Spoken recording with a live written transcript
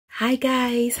Hi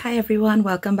guys, hi everyone,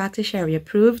 welcome back to Sheri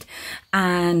Approved,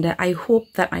 and I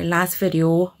hope that my last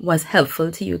video was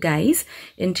helpful to you guys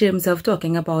in terms of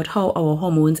talking about how our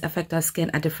hormones affect our skin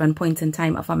at different points in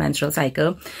time of our menstrual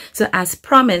cycle. So as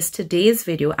promised, today's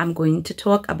video I'm going to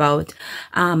talk about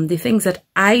the things that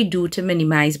I do to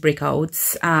minimize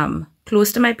breakouts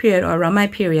close to my period or around my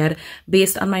period,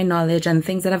 based on my knowledge and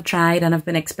things that I've tried and I've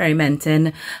been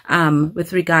experimenting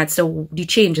with regards to the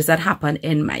changes that happen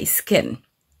in my skin.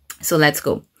 So let's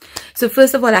go. So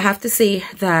first of all, I have to say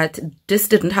that this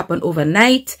didn't happen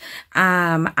overnight.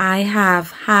 I have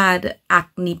had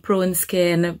acne prone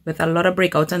skin with a lot of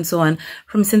breakouts and so on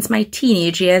since my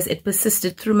teenage years. It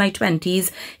persisted through my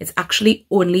 20s. It's actually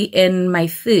only in my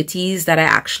 30s that I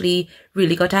actually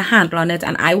really got a handle on it.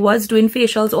 And I was doing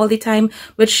facials all the time,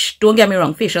 which, don't get me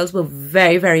wrong, facials were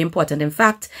very, very important. In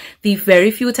fact, the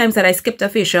very few times that I skipped a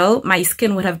facial, my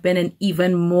skin would have been in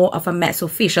even more of a mess. So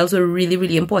facials were really,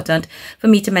 really important for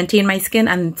me to maintain my skin,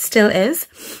 and still is.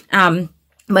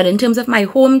 But in terms of my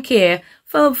home care,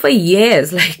 for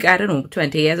years, like, I don't know,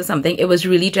 20 years or something, it was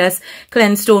really just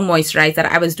cleanse, tone, moisturize that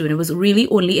I was doing. It was really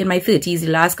only in my 30s, the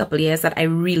last couple of years, that I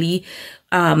really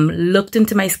looked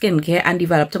into my skincare and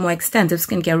developed a more extensive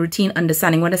skincare routine,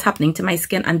 understanding what is happening to my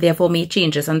skin, and therefore made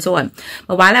changes and so on.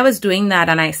 But while I was doing that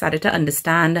and I started to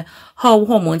understand how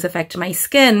hormones affect my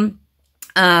skin,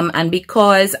 and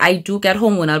because I do get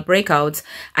hormonal breakouts,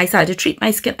 I started to treat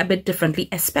my skin a bit differently,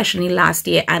 especially last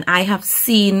year. And I have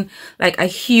seen like a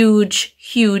huge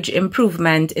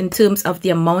improvement in terms of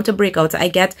the amount of breakouts I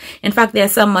get. In fact, there are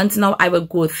some months now I will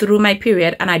go through my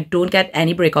period and I don't get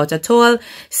any breakouts at all.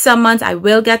 Some months I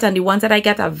will get, and the ones that I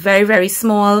get are very, very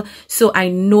small. So I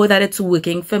know that it's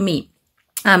working for me.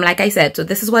 Like I said, so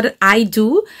this is what I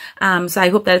do. So I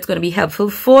hope that it's going to be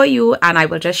helpful for you, and I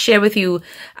will just share with you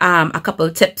a couple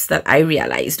of tips that I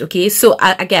realized. Okay, so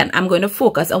again, I'm going to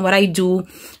focus on what I do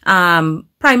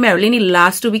primarily in the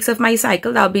last 2 weeks of my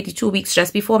cycle. That'll be the 2 weeks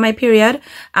just before my period,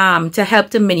 to help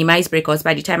to minimize breakouts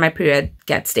by the time my period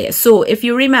gets there. So if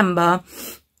you remember,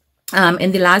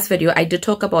 in the last video, I did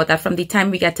talk about that from the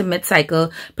time we get to mid-cycle,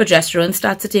 progesterone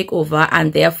starts to take over,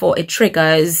 and therefore it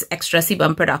triggers extra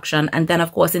sebum production. And then,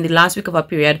 of course, in the last week of our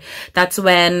period, that's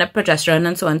when progesterone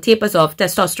and so on tapers off.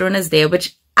 Testosterone is there,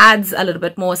 which adds a little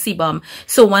bit more sebum.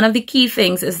 So one of the key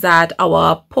things is that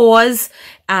our pores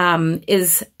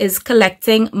is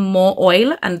collecting more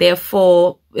oil, and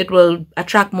therefore it will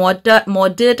attract more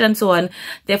dirt and so on.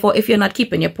 Therefore, if you're not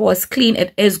keeping your pores clean,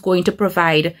 it is going to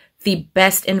provide the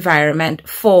best environment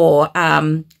for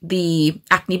the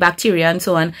acne bacteria and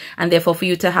so on, and therefore for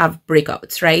you to have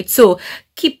breakouts, right? So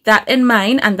keep that in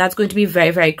mind, and that's going to be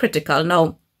very, very critical.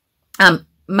 Now,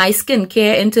 my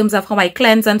skincare in terms of how I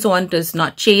cleanse and so on does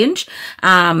not change,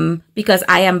 because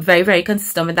I am very, very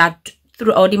consistent with that.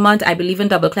 Throughout the month, I believe in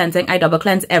double cleansing. I double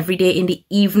cleanse every day in the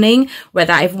evening,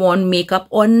 whether I've worn makeup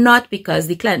or not, because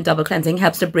the double cleansing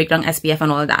helps to break down SPF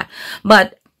and all that.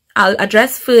 But I'll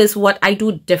address first what I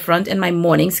do different in my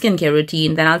morning skincare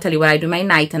routine. Then I'll tell you what I do my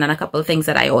night, and then a couple of things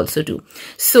that I also do.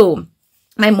 So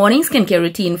my morning skincare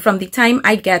routine, from the time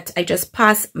I just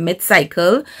pass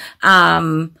mid-cycle,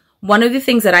 one of the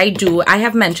things that I do, I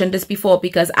have mentioned this before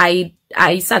because I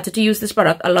started to use this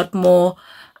product a lot more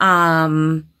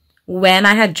when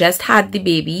I had just had the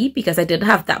baby, because I didn't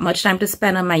have that much time to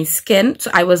spend on my skin.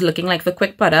 So I was looking like for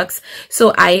quick products.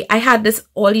 So I had this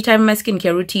all the time in my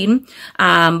skincare routine.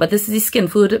 But this is the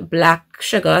Skinfood Black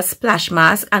Sugar Splash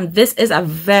Mask. And this is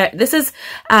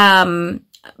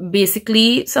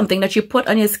basically something that you put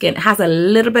on your skin. It has a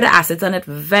little bit of acids on it,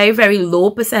 very, very low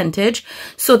percentage.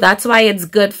 So that's why it's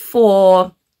good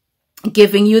for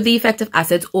giving you the effective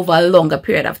acids over a longer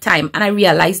period of time. And I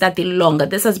realized that the longer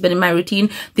this has been in my routine,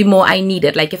 the more I need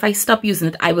it. Like if I stop using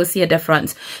it, I will see a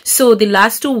difference. So the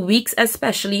last 2 weeks,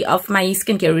 especially of my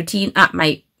skincare routine,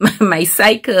 my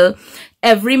cycle,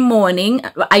 every morning,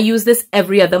 I use this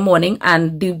every other morning,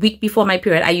 and the week before my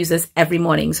period, I use this every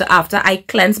morning. So after I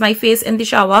cleanse my face in the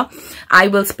shower, I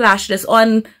will splash this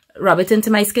on, rub it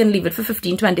into my skin, leave it for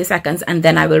 15-20 seconds, and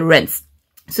then I will rinse.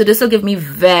 So this will give me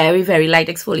very, very light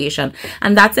exfoliation.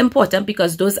 And that's important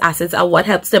because those acids are what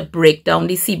helps to break down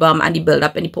the sebum and the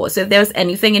buildup in the pores. So if there's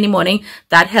anything in the morning,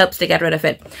 that helps to get rid of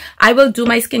it. I will do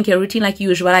my skincare routine like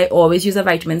usual. I always use a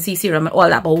vitamin C serum and all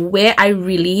that. But where I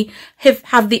really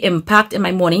have the impact in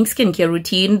my morning skincare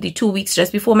routine, the 2 weeks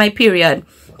just before my period,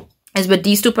 is with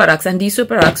these two products. And these two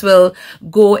products will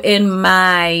go in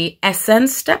my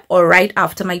essence step or right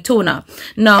after my toner.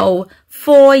 Now,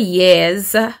 For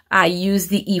years, I used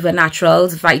the Eva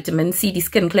Naturals Vitamin C, the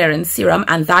Skin Clearance Serum,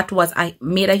 and that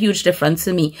made a huge difference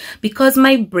to me because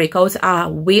my breakouts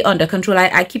are way under control.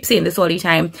 I keep saying this all the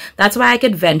time. That's why I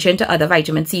could venture into other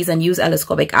vitamin C's and use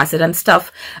L-ascorbic acid and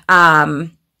stuff.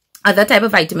 Other type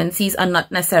of vitamin C's are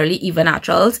not necessarily Eva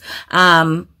Naturals.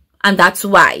 And that's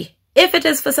why. If it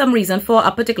is for some reason for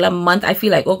a particular month, I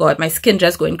feel like, oh God, my skin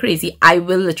just going crazy, I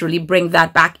will literally bring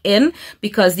that back in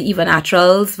because the Eva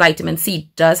Naturals Vitamin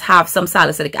C does have some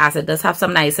salicylic acid, does have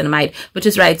some niacinamide, which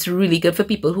is right. It's really good for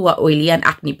people who are oily and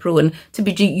acne prone to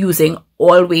be using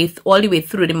all the way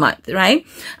through the month, right?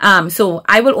 So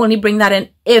I will only bring that in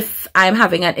if I'm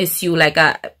having an issue like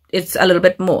it's a little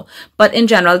bit more. But in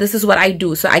general, this is what I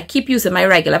do. So I keep using my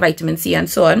regular vitamin C and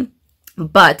so on.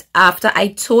 But after I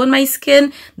tone my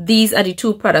skin, these are the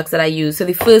two products that I use. So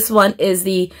the first one is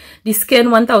the Skin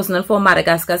 1004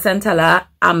 Madagascar Centella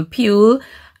Ampoule.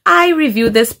 I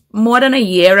reviewed this more than a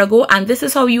year ago, and this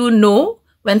is how you know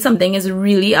when something is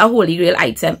really a holy grail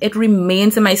item. It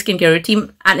remains in my skincare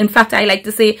routine. And in fact, I like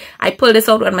to say I pull this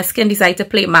out when my skin decides to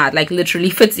play mad, like literally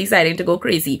fits deciding to go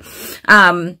crazy.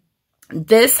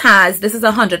 This is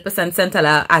 100%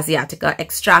 Centella Asiatica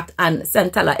extract, and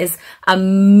Centella is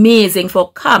amazing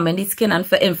for calming the skin and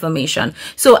for inflammation.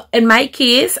 So in my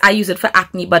case, I use it for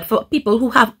acne, but for people who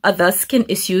have other skin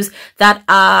issues that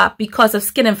are because of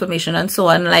skin inflammation and so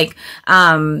on, like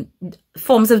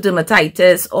forms of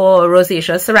dermatitis or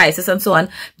rosacea, psoriasis and so on,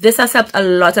 this has helped a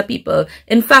lot of people.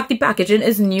 In fact, the packaging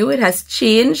is new. It has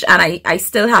changed, and I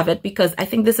still have it because I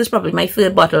think this is probably my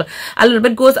third bottle. A little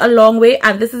bit goes a long way,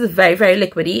 and this is very, very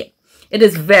liquidy. It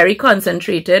is very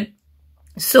concentrated.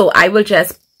 So I will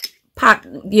just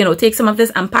take some of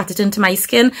this and pat it into my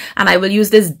skin, and I will use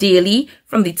this daily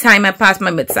from the time I pass my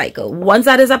mid-cycle. Once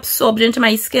that is absorbed into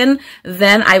my skin,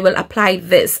 then I will apply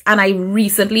this. And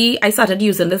I started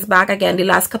using this bag again the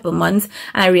last couple months,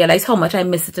 and I realized how much I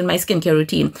miss it in my skincare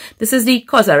routine. This is the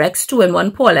Cosrx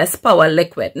 2-in-1 Poreless Power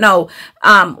Liquid. Now,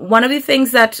 one of the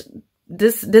things that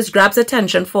this grabs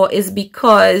attention for is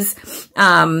because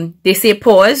they say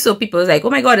pores, so people are like, oh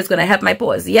my God, it's going to help my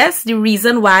pores. Yes, the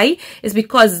reason why is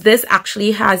because this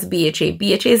actually has BHA.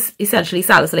 BHA is essentially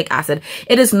salicylic acid.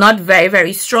 It is not very,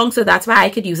 very strong, so that's why I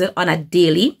could use it on a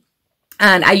daily,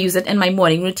 and I use it in my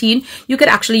morning routine. You could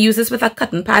actually use this with a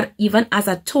cotton pad, even as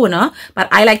a toner, but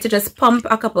I like to just put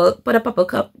a couple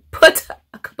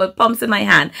pumps in my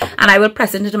hand, and I will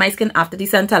press it into my skin after the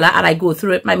Centella, and I go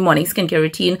through it my morning skincare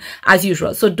routine as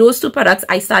usual. So those two products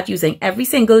I start using every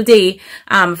single day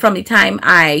from the time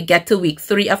I get to week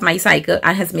 3 of my cycle,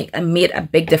 and has made a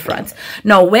big difference.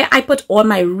 Now, where I put all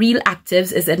my real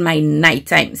actives is in my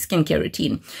nighttime skincare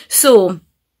routine. So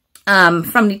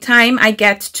from the time I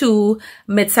get to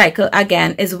mid-cycle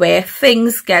again is where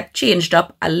things get changed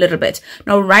up a little bit.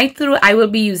 Now, right through, I will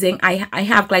be using, I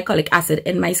have glycolic acid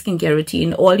in my skincare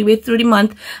routine all the way through the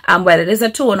month, whether it is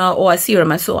a toner or a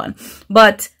serum and so on.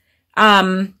 But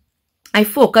I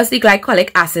focus the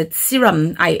glycolic acid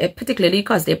serum, particularly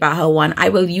because the Baha one, I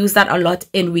will use that a lot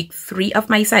in week 3 of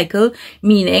my cycle,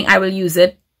 meaning I will use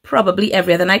it probably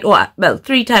every other night, or well,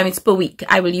 3 times per week.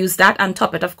 I will use that and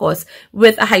top it, of course,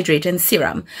 with a hydrating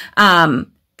serum.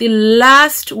 The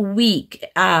last week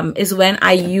is when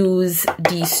I use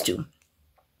these two,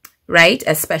 right?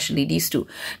 Especially these two.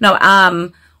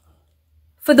 Now,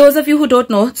 for those of you who don't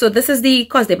know, so this is the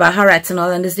Cos de Baha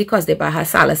Retinol, and this is the Cos de Baha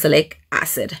Salicylic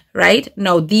Acid, right?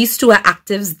 Now, these two are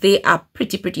actives. They are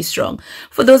pretty strong.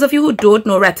 For those of you who don't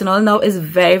know, retinol now is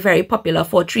very, very popular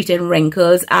for treating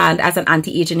wrinkles and as an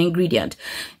anti-aging ingredient.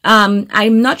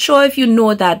 I'm not sure if you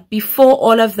know that before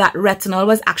all of that, retinol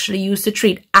was actually used to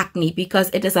treat acne because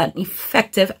it is an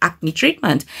effective acne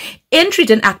treatment. In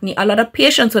treating acne, a lot of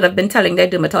patients would have been telling their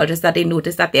dermatologist that they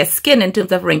noticed that their skin in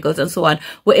terms of wrinkles and so on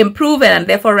were improving, and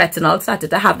therefore retinol started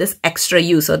to have this extra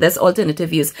use or this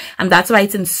alternative use. And that's why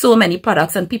it's in so many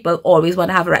products, and people always want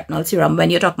to have a retinol serum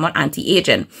when you're talking about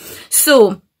anti-aging.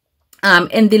 So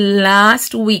in the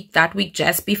last week, that week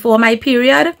just before my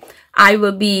period, I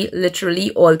will be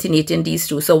literally alternating these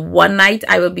two. So one night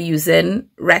I will be using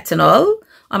retinol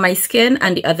on my skin,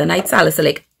 and the other night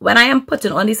salicylic. When I am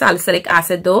putting on the salicylic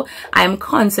acid though, I am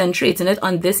concentrating it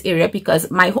on this area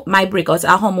because my breakouts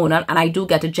are hormonal, and I do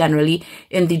get it generally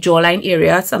in the jawline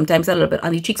area, sometimes a little bit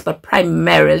on the cheeks, but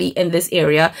primarily in this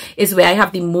area is where I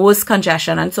have the most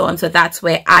congestion and so on. So that's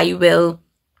where I will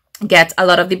get a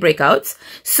lot of the breakouts.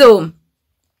 So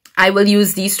I will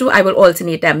use these two. I will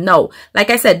alternate them. Now, like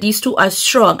I said, these two are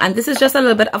strong, and this is just a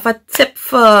little bit of a tip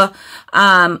for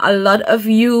a lot of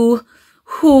you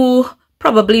who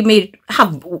probably may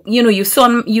have, you know,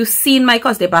 you've seen my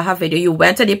Cause de Baha video, you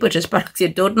went and you purchased products, you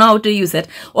don't know how to use it,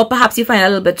 or perhaps you find it a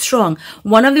little bit strong.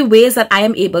 One of the ways that I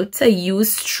am able to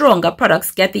use stronger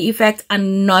products, get the effect,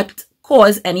 and not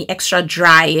cause any extra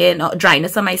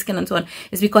dryness on my skin and so on,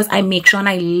 is because I make sure and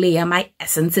I layer my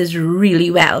essences really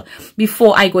well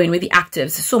before I go in with the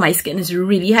actives, so my skin is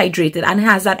really hydrated and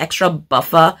has that extra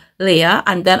buffer layer.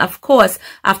 And then of course,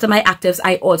 after my actives,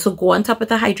 I also go on top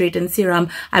with a hydrating serum.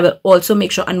 I will also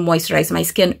make sure and moisturize my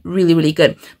skin really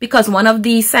good, because one of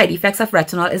the side effects of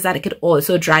retinol is that it could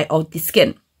also dry out the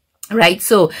skin. Right,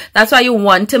 so that's why you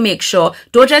want to make sure,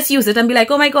 don't just use it and be like,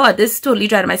 oh my god, this is totally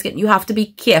dry on my skin. You have to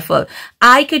be careful.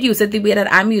 I could use it the way that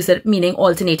I'm using it, meaning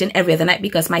alternating every other night,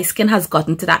 because my skin has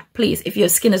gotten to that place. If your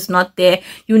skin is not there,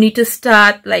 you need to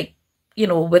start, like, you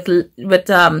know, with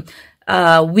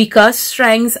weaker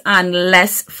strengths and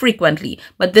less frequently.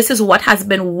 But this is what has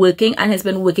been working and has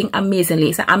been working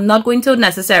amazingly. So I'm not going to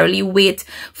necessarily wait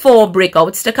for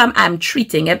breakouts to come. I'm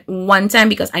treating it one time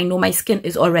because I know my skin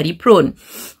is already prone.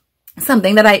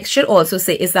 Something that I should also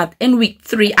say is that in week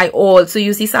 3, I also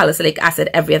use the salicylic acid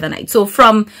every other night. So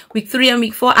from week 3 and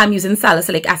week 4, I'm using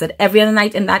salicylic acid every other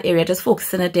night in that area, just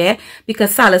focusing it there,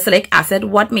 because salicylic acid,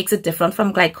 what makes it different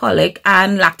from glycolic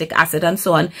and lactic acid and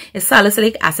so on, is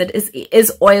salicylic acid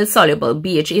is oil soluble.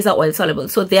 BHAs are oil soluble.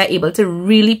 So they are able to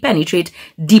really penetrate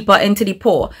deeper into the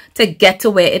pore to get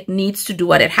to where it needs to do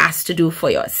what it has to do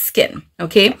for your skin.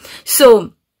 Okay.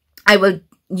 So I will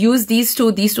use these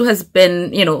two. These two has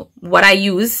been, you know, what I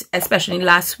use, especially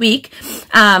last week.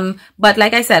 But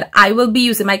like I said, I will be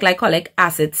using my glycolic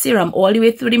acid serum all the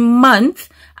way through the month.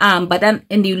 But then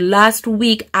in the last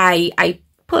week, I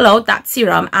pull out that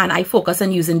serum and I focus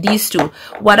on using these two.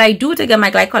 What I do to get my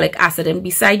glycolic acid, and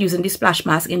beside using the splash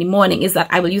mask in the morning, is that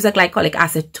I will use a glycolic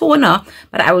acid toner,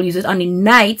 but I will use it on the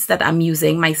nights that I'm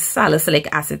using my salicylic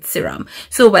acid serum.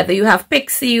 So whether you have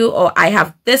Pixie or I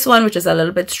have this one, which is a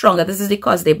little bit stronger, this is the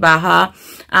Cause de Baha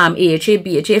AHA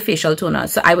BHA facial toner.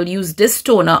 So I will use this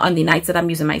toner on the nights that I'm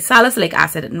using my salicylic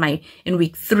acid in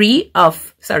week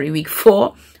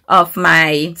 4 of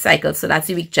my cycle. So that's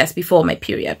the week just before my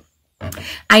period.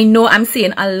 I know I'm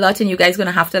saying a lot and you guys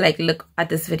gonna have to like look at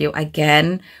this video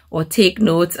again or take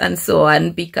notes and so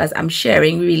on, because I'm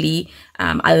sharing really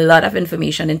a lot of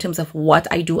information in terms of what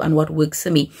I do and what works for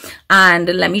me. And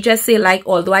let me just say, like,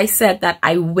 although I said that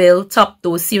I will top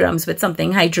those serums with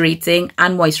something hydrating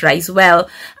and moisturize well,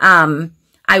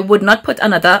 I would not put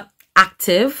another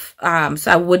active,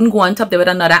 so I wouldn't go on top there with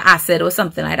another acid or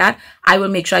something like that. I will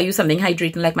make sure I use something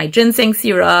hydrating, like my ginseng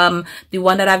serum, the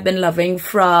one that I've been loving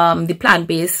from the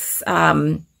plant-based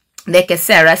like a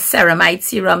ceramide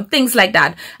serum, things like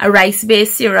that. A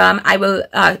rice-based serum, I will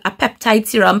a peptide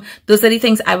serum. Those are the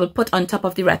things I will put on top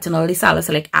of the retinol, the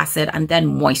salicylic acid, and then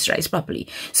moisturize properly.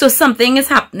 So something is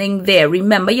happening there.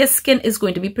 Remember, your skin is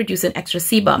going to be producing extra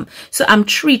sebum. So I'm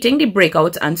treating the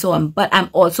breakouts and so on, but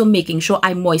I'm also making sure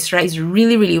I moisturize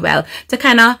really well to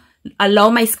kind of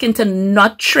allow my skin to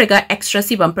not trigger extra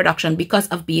sebum production because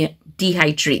of being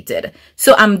dehydrated.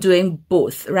 So I'm doing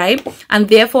both, right? And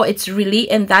therefore it's really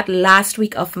in that last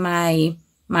week of my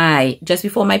just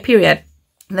before my period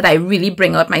that I really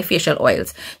bring out my facial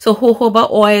oils. So jojoba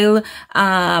oil,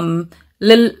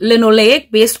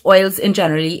 linoleic based oils in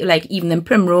generally, like evening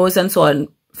primrose and so on.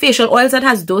 Facial oils that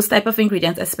has those type of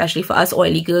ingredients, especially for us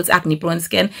oily girls, acne prone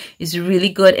skin, is really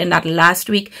good in that last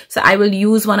week. So I will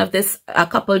use one of this, a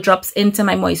couple drops into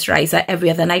my moisturizer every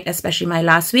other night, especially my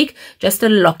last week, just to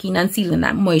lock in and seal in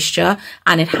that moisture.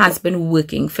 And it has been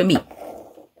working for me.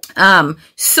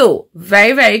 So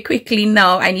very quickly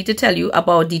now, I need to tell you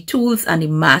about the tools and the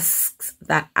masks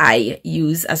that I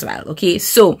use as well. Okay,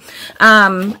 so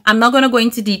I'm not going to go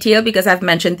into detail because I've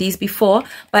mentioned these before,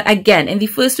 but again, in the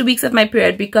first 2 weeks of my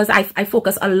period, because I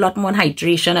focus a lot more on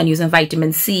hydration and using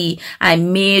vitamin C, I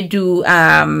may do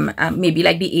maybe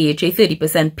like the AHA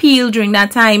 30% peel during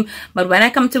that time. But when I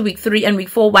come to week 3 and week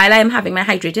 4, while I am having my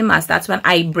hydrating mask, that's when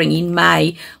I bring in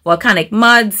my volcanic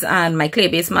muds and my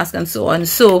clay-based mask and so on.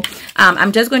 So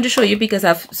I'm just going to show you, because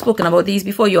I've spoken about these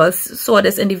before. You all saw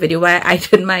this in the video where I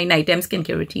did my nighttime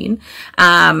skincare routine.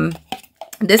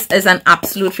 This is an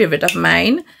absolute favorite of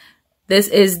mine. This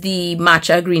is the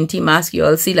matcha green tea mask. You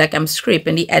all see like I'm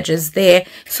scraping the edges there.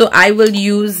 So I will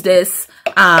use this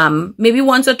maybe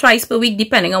once or twice per week,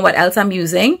 depending on what else I'm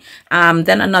using.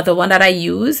 Then another one that I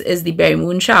use is the Berry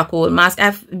Moon charcoal mask.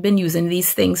 I've been using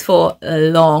these things for a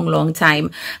long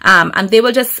time, and they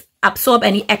will just absorb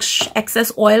any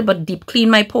excess oil but deep clean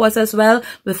my pores as well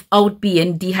without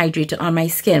being dehydrated on my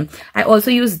skin. I also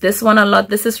use this one a lot.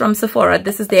 This is from Sephora.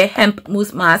 This is their hemp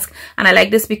mousse mask, and I like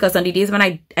this because on the days when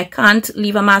I can't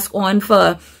leave a mask on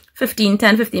for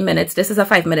 10-15 minutes. This is a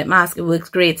 5-minute mask. It works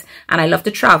great, and I love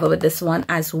to travel with this one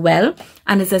as well.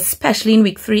 And it's especially in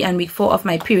week 3 and week 4 of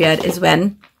my period is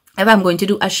when, if I'm going to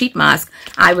do a sheet mask,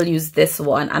 I will use this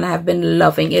one, and I have been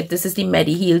loving it. This is the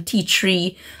Mediheal Tea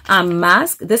Tree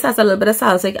mask. This has a little bit of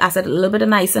salicylic acid, a little bit of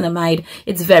niacinamide.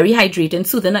 It's very hydrating,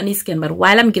 soothing on the skin, but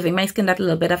while I'm giving my skin that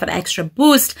little bit of an extra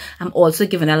boost, I'm also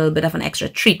giving a little bit of an extra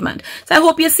treatment. So I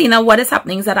hope you're seeing now what is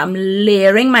happening is that I'm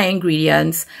layering my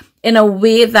ingredients in a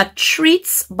way that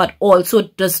treats but also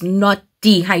does not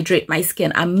dehydrate my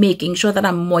skin. I'm making sure that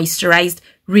I'm moisturized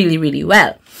really, really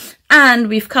well. And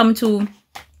we've come to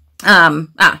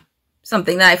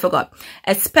something that I forgot,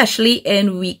 especially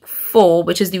in week 4,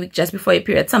 which is the week just before your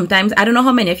period. Sometimes, I don't know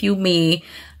how many of you may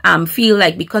feel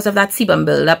like because of that sebum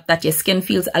buildup that your skin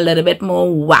feels a little bit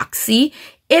more waxy.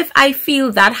 If I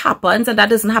feel that happens, and that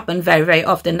doesn't happen very, very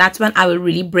often, that's when I will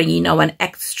really bring in now an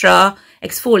extra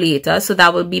exfoliator. So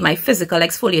that will be my physical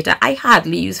exfoliator. I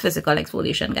hardly use physical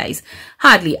exfoliation, guys.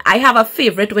 Hardly. I have a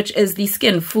favorite, which is the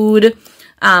Skinfood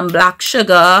Black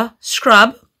Sugar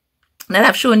Scrub that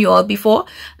I've shown you all before.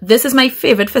 This is my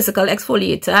favorite physical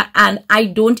exfoliator, and I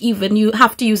don't even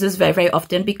have to use this very, very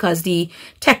often because the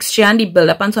texture and the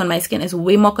buildup and so on my skin is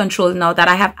way more controlled now that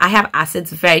I have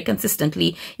acids very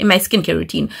consistently in my skincare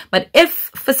routine. But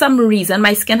if for some reason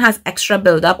my skin has extra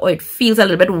buildup or it feels a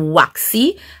little bit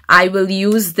waxy, I will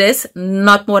use this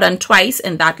not more than twice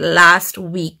in that last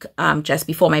week just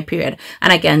before my period,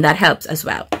 and again, that helps as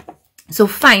well. So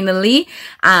finally,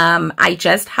 I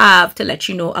just have to let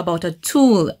you know about a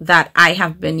tool that I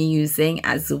have been using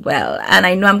as well. And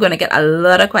I know I'm going to get a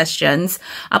lot of questions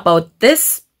about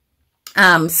this.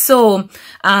 Especially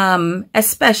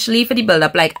for the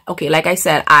buildup, like, okay, like I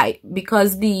said,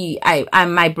 because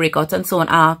my breakouts and so on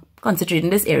are concentrated in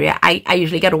this area, I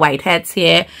usually get whiteheads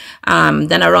here,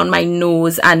 then around my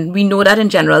nose, and we know that in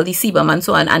general, the sebum and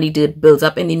so on, and the dirt builds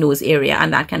up in the nose area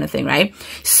and that kind of thing, right?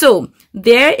 So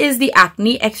there is the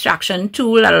acne extraction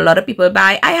tool that a lot of people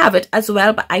buy. I have it as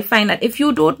well, but I find that if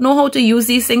you don't know how to use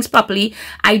these things properly,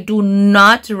 I do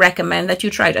not recommend that you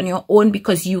try it on your own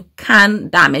because you can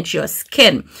damage your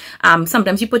skin.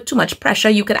 Sometimes you put too much pressure,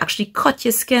 you could actually cut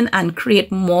your skin and create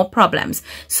more problems.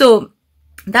 So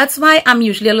that's why I'm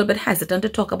usually a little bit hesitant to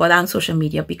talk about that on social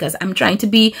media, because I'm trying to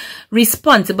be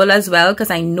responsible as well,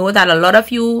 because I know that a lot of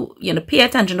you, pay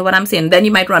attention to what I'm saying. Then you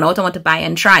might run out and want to buy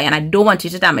and try, and I don't want you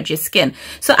to damage your skin.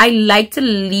 So I like to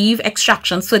leave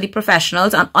extractions for the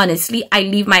professionals, and honestly, I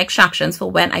leave my extractions for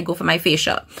when I go for my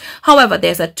facial. However,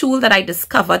 there's a tool that I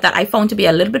discovered that I found to be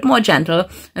a little bit more gentle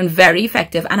and very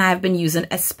effective, and I have been using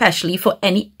especially for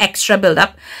any extra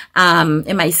buildup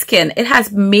in my skin. It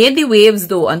has made the waves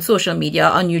though on social media,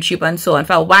 on YouTube and so on.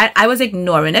 For a while I was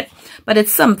ignoring it, but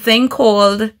it's something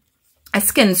called a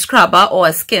skin scrubber or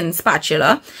a skin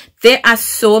spatula. There are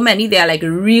so many. They are like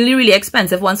really, really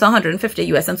expensive ones, 150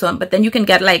 US and so on, but then you can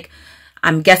get, like,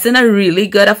 I'm guessing a really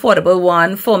good affordable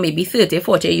one for maybe 30,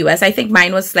 40 US. I think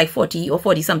mine was like 40 or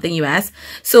 40 something US.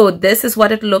 So this is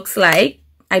what it looks like.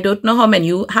 I don't know how many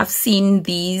you have seen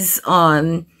these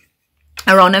on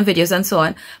around in videos and so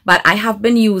on, but I have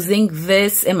been using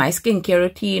this in my skincare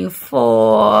routine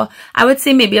for, I would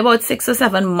say, maybe about 6 or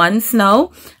 7 months now.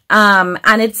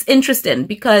 And it's interesting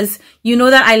because you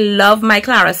know that I love my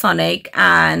Clarisonic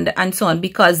and so on,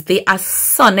 because they are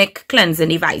sonic cleansing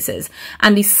devices,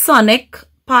 and the sonic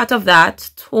part of that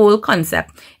whole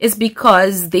concept is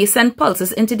because they send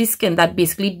pulses into the skin that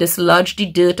basically dislodge the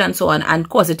dirt and so on and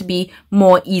cause it to be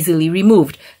more easily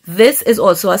removed. This is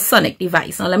also a sonic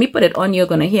device. Now let me put it on. You're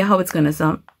going to hear how it's going to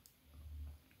sound.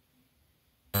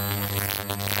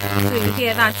 So you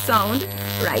hear that sound,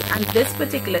 right? And this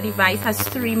particular device has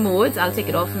 3 modes. I'll take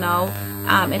it off now.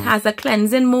 It has a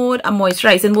cleansing mode, a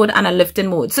moisturizing mode, and a lifting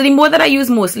mode. So the mode that I use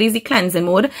mostly is the cleansing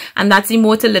mode, and that's the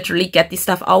mode to literally get the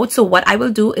stuff out. So what I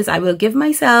will do is I will give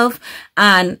myself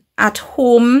an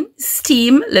at-home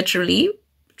steam, literally.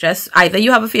 Just either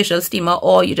you have a facial steamer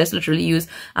or you just literally use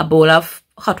a bowl of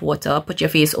hot water, put your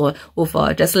face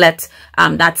over, just let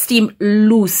that steam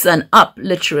loosen up,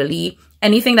 literally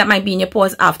anything that might be in your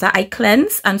pores after I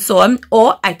cleanse and so on.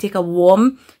 Or I take a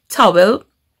warm towel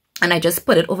and I just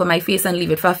put it over my face and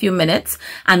leave it for a few minutes.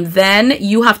 And then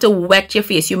you have to wet your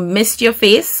face. You mist your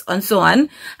face and so on.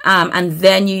 And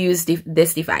then you use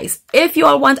this device. If you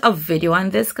all want a video on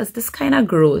this, because this kind of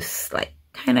gross, like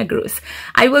kind of gross,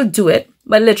 I will do it.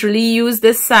 But literally use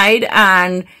this side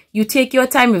and you take your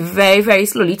time very, very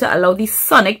slowly to allow the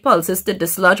sonic pulses to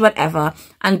dislodge whatever.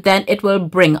 And then it will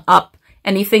bring up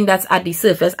anything that's at the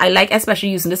surface. I like especially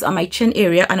using this on my chin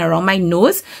area and around my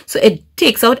nose, so it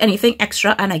takes out anything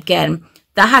extra, and again,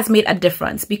 that has made a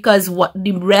difference, because what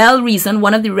the real reason,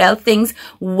 one of the real things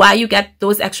why you get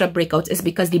those extra breakouts is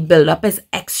because the buildup is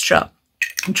extra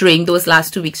during those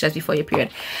last 2 weeks just before your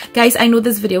period. Guys, I know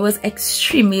this video was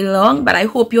extremely long, but I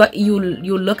hope you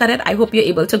look at it. I hope you're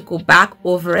able to go back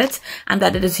over it and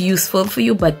that it is useful for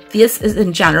you. But this is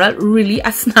in general really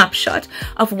a snapshot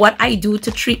of what I do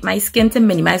to treat my skin to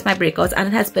minimize my breakouts, and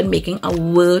it has been making a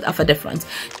world of a difference.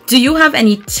 Do you have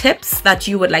any tips that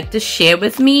you would like to share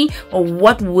with me, or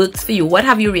what works for you? What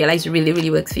have you realized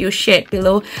really works for you? Share it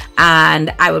below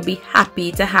and I will be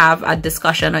happy to have a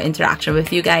discussion or interaction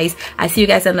with you guys. I see you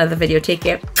guys in another video. Take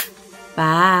care.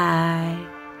 Bye.